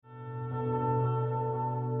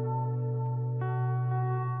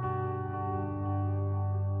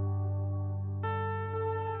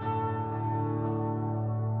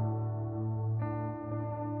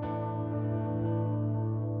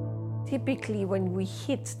typically when we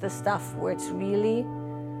hit the stuff where it's really,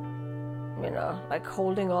 like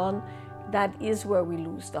holding on, that is where we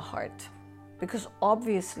lose the heart. Because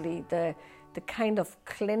obviously the kind of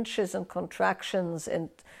clenches and contractions and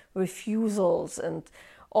refusals and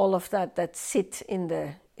all of that sit in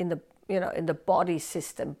the body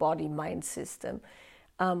system, body-mind system,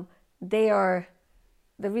 they are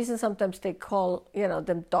the reason sometimes they call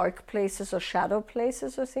them dark places or shadow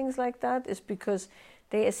places or things like that is because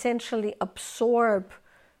they essentially absorb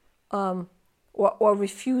or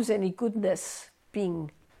refuse any goodness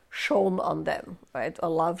being shown on them, right, or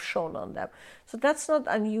love shown on them. So that's not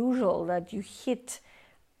unusual that you hit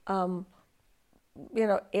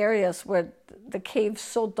areas where the cave's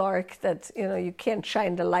so dark that you can't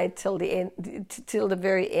shine the light till the end, till the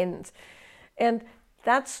very end, and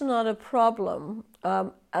that's not a problem.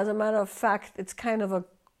 As a matter of fact, it's kind of a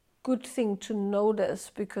good thing to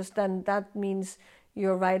notice, because then that means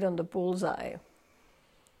you're right on the bullseye,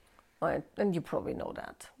 right? And you probably know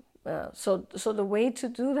that. So the way to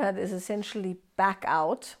do that is essentially back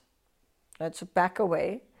out, right? So back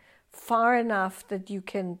away far enough that you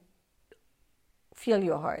can feel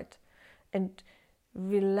your heart, and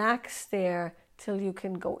relax there till you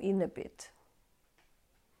can go in a bit.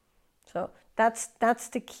 So that's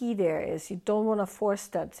the key there, is you don't want to force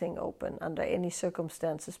that thing open under any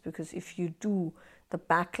circumstances, because if you do, the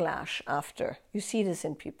backlash after, you see this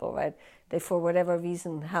in people, right? They, for whatever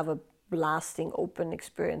reason, have a blasting open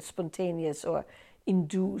experience, spontaneous or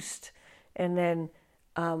induced, and then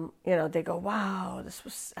they go, wow, this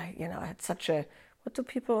was, I had such a, what do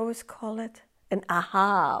people always call it? An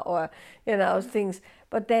aha, or things.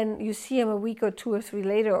 But then you see them a week or 2 or 3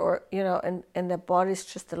 later, or and their body's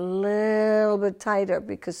just a little bit tighter,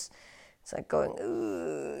 because it's like going,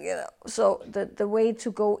 So the way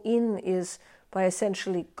to go in is by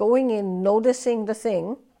essentially going in, noticing the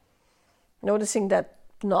thing, noticing that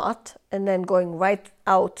knot, and then going right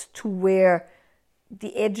out to where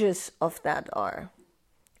the edges of that are,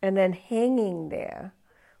 and then hanging there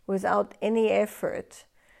without any effort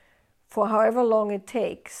for however long it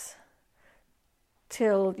takes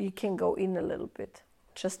till you can go in a little bit.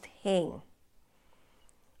 Just hang,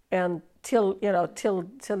 and till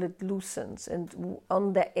it loosens, and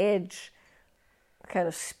on the edge kind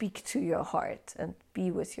of speak to your heart and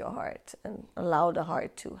be with your heart, and allow the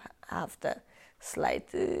heart to have the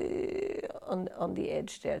slight on the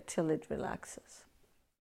edge there till it relaxes.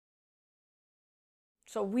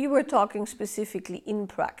 So we were talking specifically in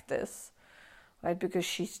practice, right? Because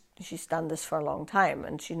she's done this for a long time,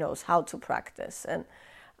 and she knows how to practice, and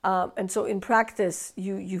so in practice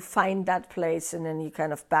you find that place, and then you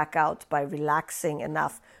kind of back out by relaxing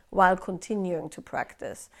enough while continuing to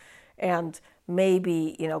practice, and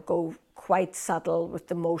maybe go quite subtle with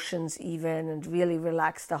the motions even, and really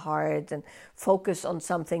relax the heart and focus on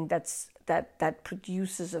something that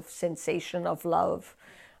produces a sensation of love,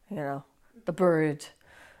 the bird,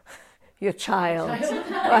 your child,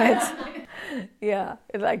 right? Yeah,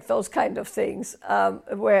 like those kind of things,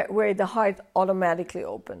 where the heart automatically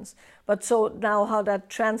opens. But so now how that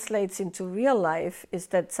translates into real life is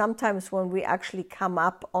that sometimes when we actually come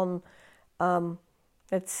up on,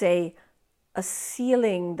 let's say, a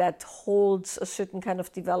ceiling that holds a certain kind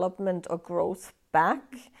of development or growth back,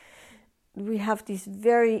 we have these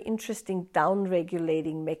very interesting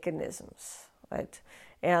down-regulating mechanisms, right?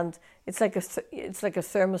 And it's like a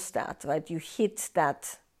thermostat, right? You hit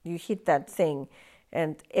that thing,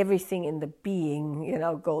 and everything in the being,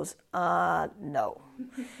 goes, no.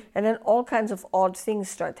 And then all kinds of odd things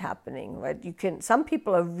start happening, right? Some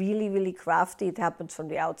people are really, really crafty. It happens from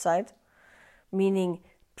the outside, meaning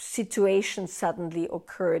situations suddenly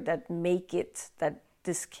occur that make it that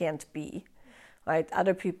this can't be, right?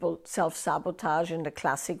 Other people self-sabotage in the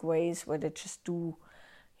classic ways, where they just do,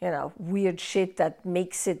 weird shit that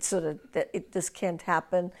makes it so that this can't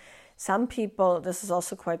happen. Some people, this is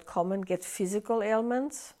also quite common, get physical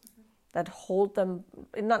ailments that hold them,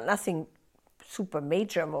 nothing super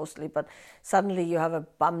major mostly, but suddenly you have a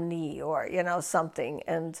bum knee or, something,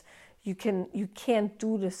 and you can't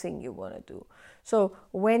do the thing you want to do. So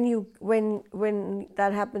when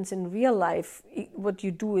that happens in real life, what you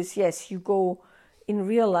do is, yes, you go in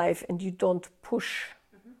real life and you don't push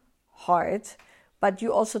hard, but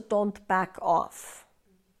you also don't back off.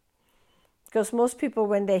 Because most people,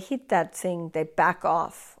 when they hit that thing, they back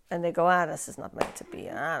off and they go, this is not meant to be,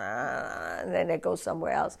 and then they go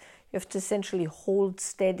somewhere else. You have to essentially hold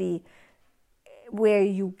steady where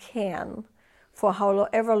you can for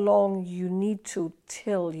however long you need to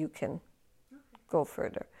till you can go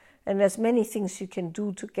further. And there's many things you can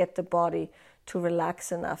do to get the body to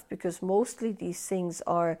relax enough, because mostly these things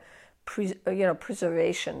are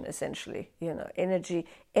preservation, essentially,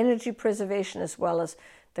 energy preservation, as well as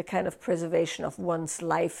the kind of preservation of one's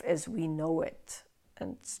life as we know it.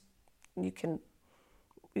 And you can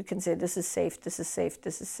say, this is safe, this is safe,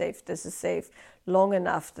 this is safe, this is safe, long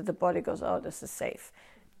enough that the body goes, oh, this is safe.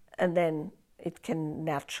 And then it can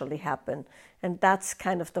naturally happen. And that's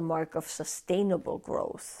kind of the mark of sustainable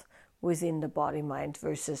growth within the body-mind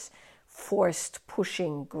versus forced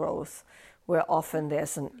pushing growth, where often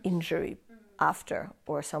there's an injury after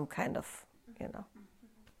or some kind of,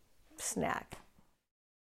 snag.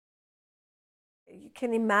 You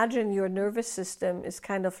can imagine your nervous system is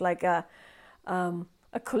kind of like a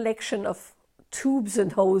collection of tubes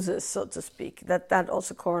and hoses, so to speak. That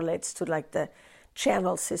also correlates to like the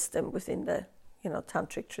channel system within the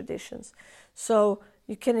tantric traditions. So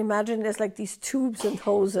you can imagine there's like these tubes and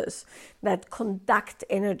hoses that conduct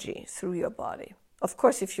energy through your body. Of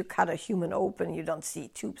course, if you cut a human open, you don't see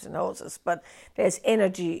tubes and hoses, but there's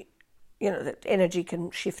energy, that energy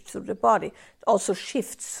can shift through the body. It also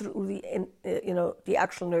shifts through the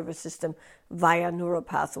actual nervous system via neural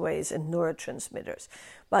pathways and neurotransmitters.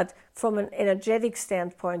 But from an energetic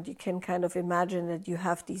standpoint, you can kind of imagine that you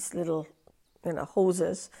have these little,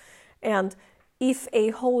 hoses. And if a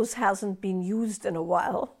hose hasn't been used in a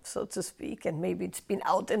while, so to speak, and maybe it's been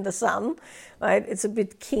out in the sun, right? It's a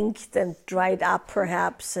bit kinked and dried up,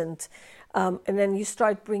 perhaps, and then you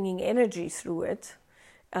start bringing energy through it.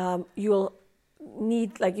 You'll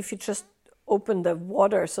need, like if you just open the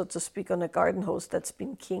water, so to speak, on a garden hose that's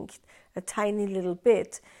been kinked a tiny little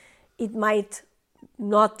bit, it might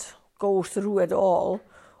not go through at all,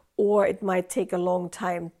 or it might take a long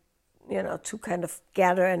time, to kind of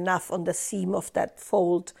gather enough on the seam of that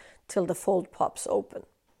fold till the fold pops open.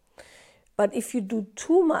 But if you do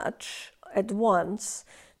too much at once,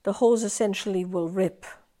 the hose essentially will rip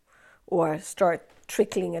or start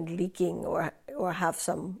trickling and leaking or have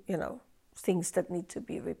some, things that need to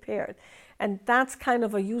be repaired. And that's kind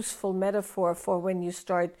of a useful metaphor for when you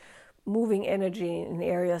start moving energy in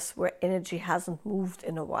areas where energy hasn't moved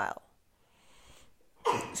in a while.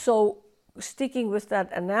 So sticking with that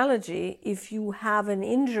analogy, if you have an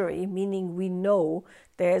injury, meaning we know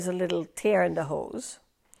there's a little tear in the hose,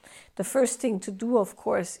 the first thing to do, of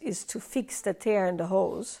course, is to fix the tear in the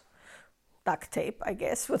hose. Duct tape, I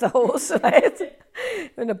guess, with a hose, right?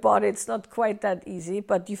 In the body, it's not quite that easy,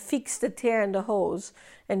 but you fix the tear in the hose,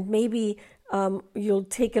 and maybe you'll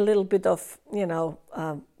take a little bit of,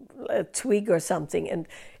 a twig or something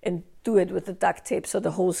and do it with the duct tape so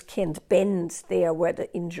the hose can't bend there where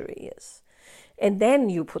the injury is. And then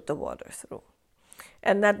you put the water through.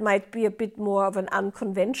 And that might be a bit more of an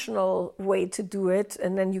unconventional way to do it,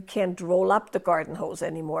 and then you can't roll up the garden hose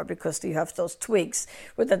anymore because you have those twigs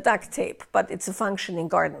with the duct tape, but it's a functioning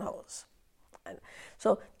garden hose.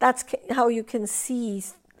 So that's how you can see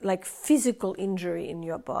like physical injury in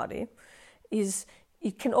your body. Is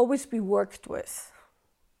it can always be worked with.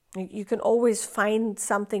 You can always find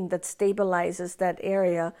something that stabilizes that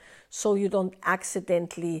area so you don't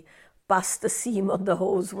accidentally bust the seam on the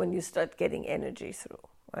hose when you start getting energy through,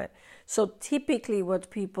 right? So typically what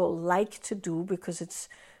people like to do, because it's,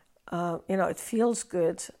 it feels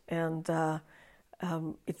good and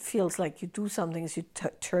it feels like you do something, is you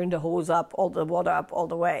turn the hose up, all the water up all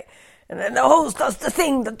the way. And then the hose does the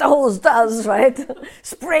thing that the hose does, right?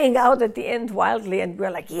 Spraying out at the end wildly, and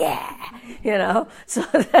we're like, yeah, So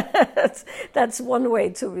that's one way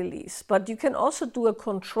to release. But you can also do a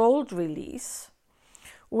controlled release,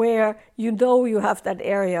 where you have that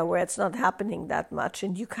area where it's not happening that much,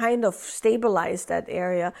 and you kind of stabilize that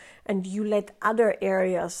area, and you let other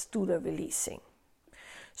areas do the releasing.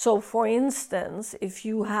 So, for instance, if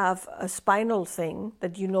you have a spinal thing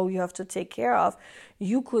that you have to take care of,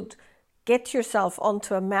 you could get yourself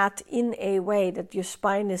onto a mat in a way that your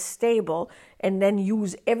spine is stable, and then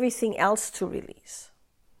use everything else to release.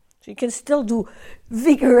 So you can still do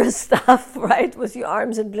vigorous stuff, right, with your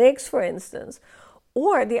arms and legs, for instance.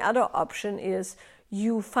 Or the other option is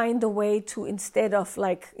you find a way to, instead of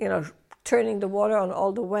turning the water on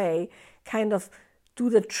all the way, kind of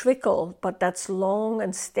do the trickle, but that's long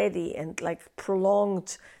and steady and like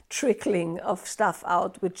prolonged trickling of stuff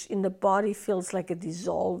out, which in the body feels like a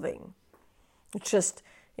dissolving. It's just,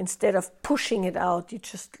 instead of pushing it out, you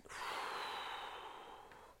just,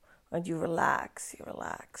 and you relax, you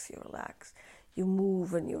relax, you relax. You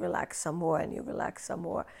move and you relax some more and you relax some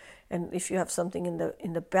more. And if you have something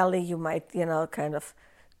in the belly, you might, kind of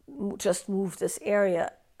just move this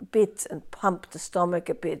area a bit and pump the stomach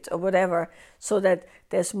a bit or whatever, so that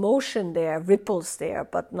there's motion there, ripples there,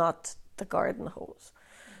 but not the garden hose.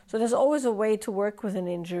 So there's always a way to work with an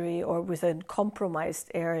injury or with a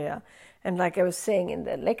compromised area. And like I was saying in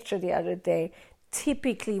the lecture the other day,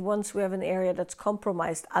 typically once we have an area that's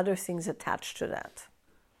compromised, other things attach to that.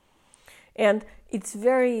 And it's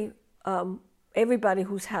very, everybody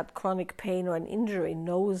who's had chronic pain or an injury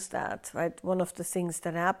knows that, right? One of the things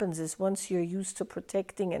that happens is once you're used to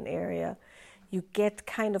protecting an area, you get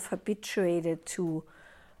kind of habituated to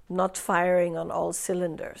not firing on all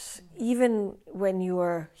cylinders, even when you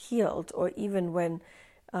are healed or even when,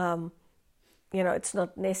 it's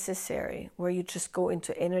not necessary, where you just go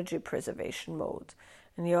into energy preservation mode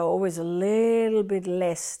and you're always a little bit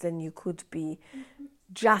less than you could be,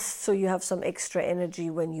 just so you have some extra energy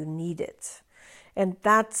when you need it. And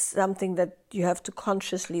that's something that you have to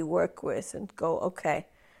consciously work with and go, okay,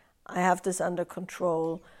 I have this under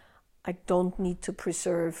control. I don't need to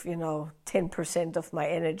preserve, 10% of my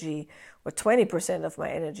energy or 20% of my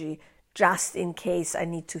energy just in case I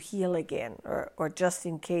need to heal again or just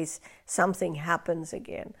in case something happens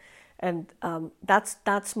again. And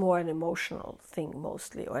that's more an emotional thing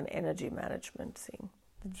mostly, or an energy management thing.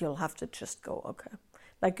 That you'll have to just go, okay.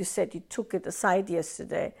 Like you said, you took it aside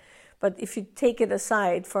yesterday, but if you take it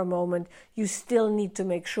aside for a moment, you still need to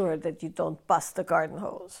make sure that you don't bust the garden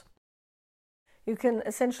hose. You can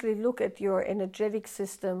essentially look at your energetic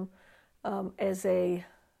system as a,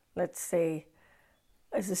 let's say,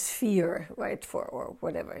 as a sphere, right, or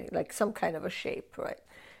whatever, like some kind of a shape, right?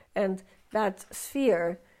 And that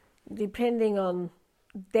sphere, depending on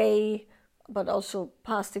day, but also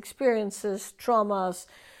past experiences, traumas,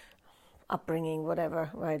 upbringing, whatever,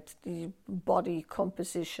 right, the body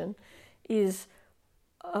composition is,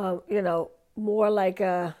 more like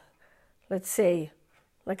a, let's say,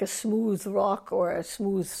 like a smooth rock or a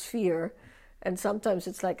smooth sphere, and sometimes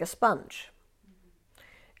it's like a sponge.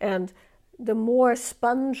 And the more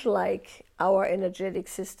sponge-like our energetic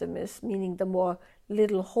system is, meaning the more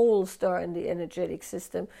little holes there are in the energetic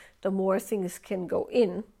system, the more things can go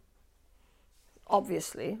in,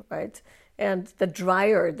 obviously, right? And the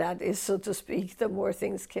drier that is, so to speak, the more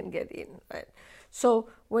things can get in, right? So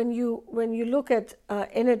when you look at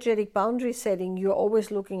energetic boundary setting, you're always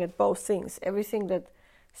looking at both things, everything that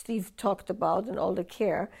Steve talked about and all the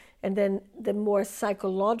care, and then the more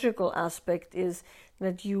psychological aspect is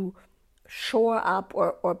that you shore up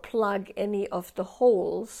or plug any of the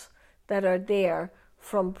holes that are there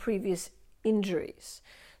from previous injuries.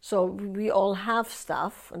 So we all have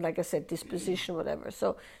stuff, and like I said, disposition, whatever.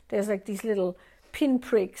 So there's like these little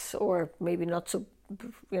pinpricks, or maybe not so,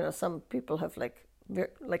 some people have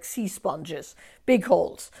like sea sponges, big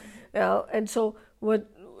holes. And so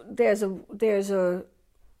there's a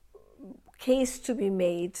case to be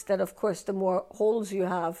made that, of course, the more holes you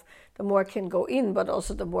have, the more can go in, but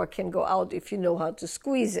also the more can go out if you know how to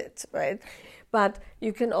squeeze it, right? But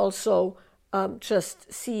you can also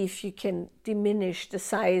just see if you can diminish the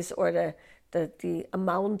size or the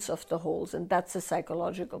amounts of the holes, and that's a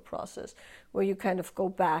psychological process where you kind of go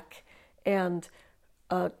back and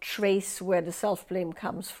trace where the self-blame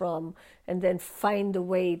comes from, and then find a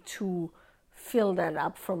way to fill that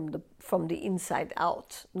up from the inside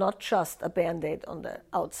out, not just a Band-Aid on the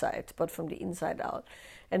outside, but from the inside out.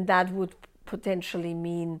 And that would potentially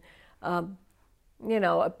mean a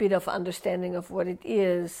bit of understanding of what it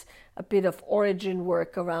is, a bit of origin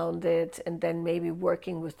work around it, and then maybe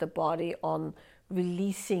working with the body on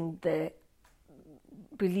releasing the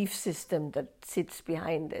belief system that sits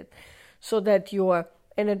behind it, so that your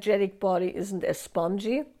energetic body isn't as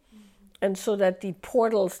spongy, and so that the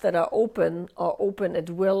portals that are open at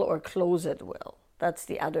will or close at will. That's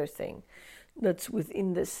the other thing that's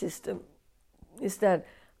within this system, is that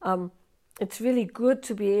it's really good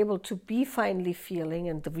to be able to be finely feeling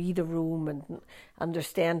and read a room and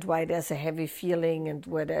understand why there's a heavy feeling, and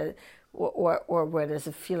where where there's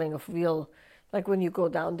a feeling of real, like when you go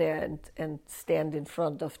down there and stand in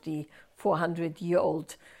front of the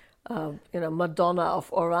 400-year-old Madonna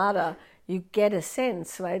of Orada, you get a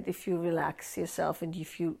sense, right, if you relax yourself and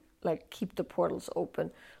if you keep the portals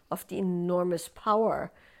open, of the enormous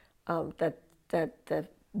power that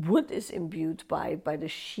wood is imbued by the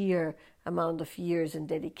sheer amount of years and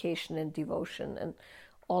dedication and devotion and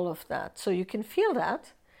all of that. So you can feel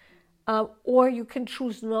that, or you can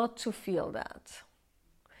choose not to feel that,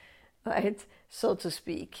 right, so to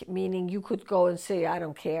speak, meaning you could go and say, I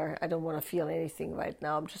don't care, I don't want to feel anything right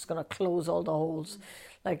now, I'm just going to close all the holes,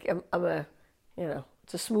 like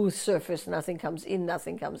it's a smooth surface, nothing comes in,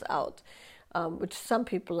 nothing comes out, which some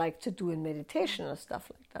people like to do in meditation and stuff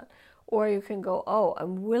like that. Or you can go, oh,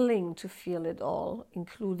 I'm willing to feel it all,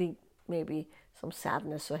 including maybe some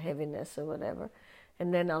sadness or heaviness or whatever,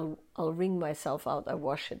 and then I'll wring myself out, I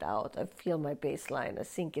wash it out, I feel my baseline, I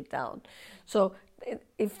sink it down. So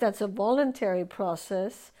if that's a voluntary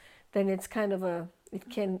process, then it's kind of it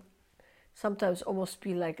can sometimes almost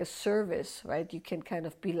be like a service, right? You can kind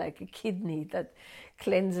of be like a kidney that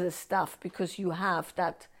cleanses stuff because you have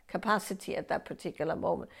that capacity at that particular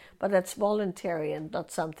moment. But that's voluntary and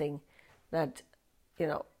not something that,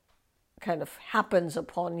 kind of happens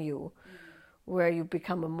upon you where you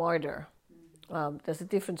become a martyr. There's a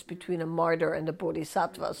difference between a martyr and a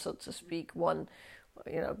bodhisattva, so to speak. One,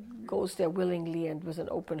 goes there willingly and with an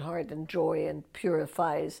open heart and joy and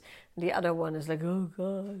purifies. The other one is like, oh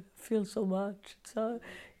God, I feel so much.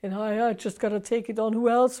 I just got to take it on. Who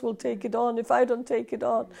else will take it on if I don't take it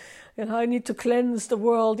on? I need to cleanse the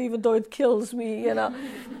world even though it kills me,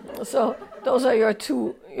 So those are your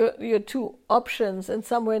two options, and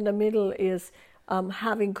somewhere in the middle is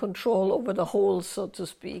having control over the whole, so to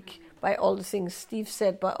speak, by all the things Steve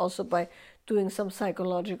said, but also by doing some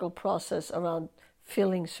psychological process around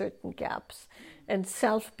filling certain gaps. And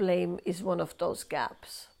self-blame is one of those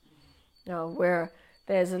gaps, where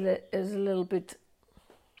there's a little bit,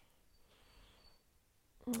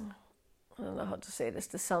 I don't know how to say this.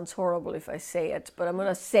 This sounds horrible if I say it, but I'm going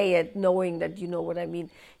to say it knowing that you know what I mean.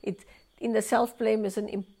 In the self-blame is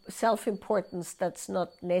an self-importance that's not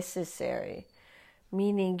necessary,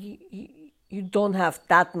 meaning you don't have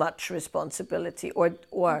that much responsibility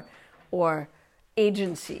or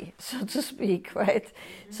agency, so to speak, right?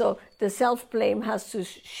 Mm-hmm. So the self-blame has to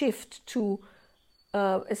shift to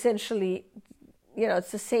essentially,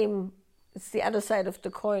 it's the same, it's the other side of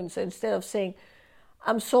the coin. So instead of saying,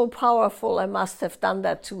 I'm so powerful, I must have done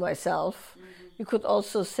that to myself, you could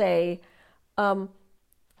also say,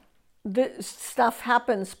 this stuff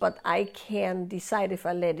happens, but I can decide if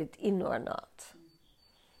I let it in or not.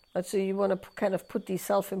 But so you want to kind of put the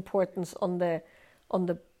self-importance on the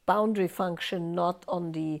boundary function, not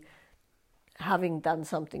on the having done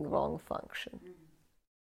something wrong function.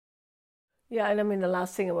 Yeah, and I mean, the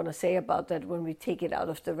last thing I want to say about that, when we take it out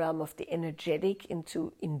of the realm of the energetic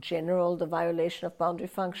into, in general, the violation of boundary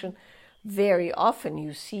function, very often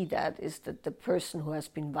you see that is that the person who has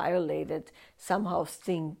been violated somehow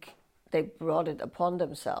think they brought it upon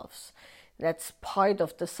themselves. That's part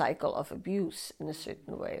of the cycle of abuse in a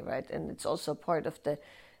certain way, right? And it's also part of the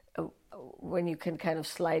when you can kind of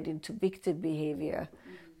slide into victim behavior,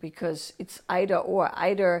 because it's either or.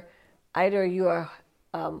 Either you are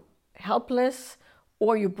helpless,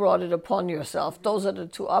 or you brought it upon yourself. Those are the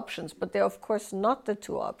two options, but they're of course not the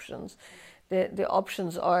two options. The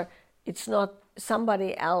options are, it's not,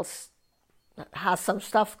 somebody else has some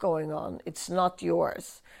stuff going on. It's not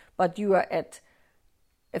yours, but you are at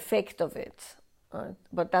effect of it. Right?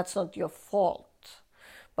 But that's not your fault.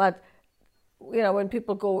 But when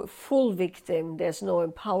people go full victim, there's no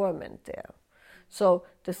empowerment there. So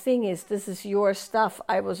the thing is, this is your stuff.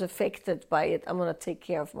 I was affected by it. I'm going to take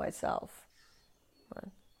care of myself,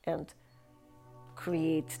 right? And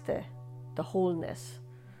create the wholeness,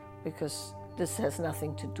 because this has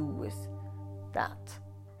nothing to do with that.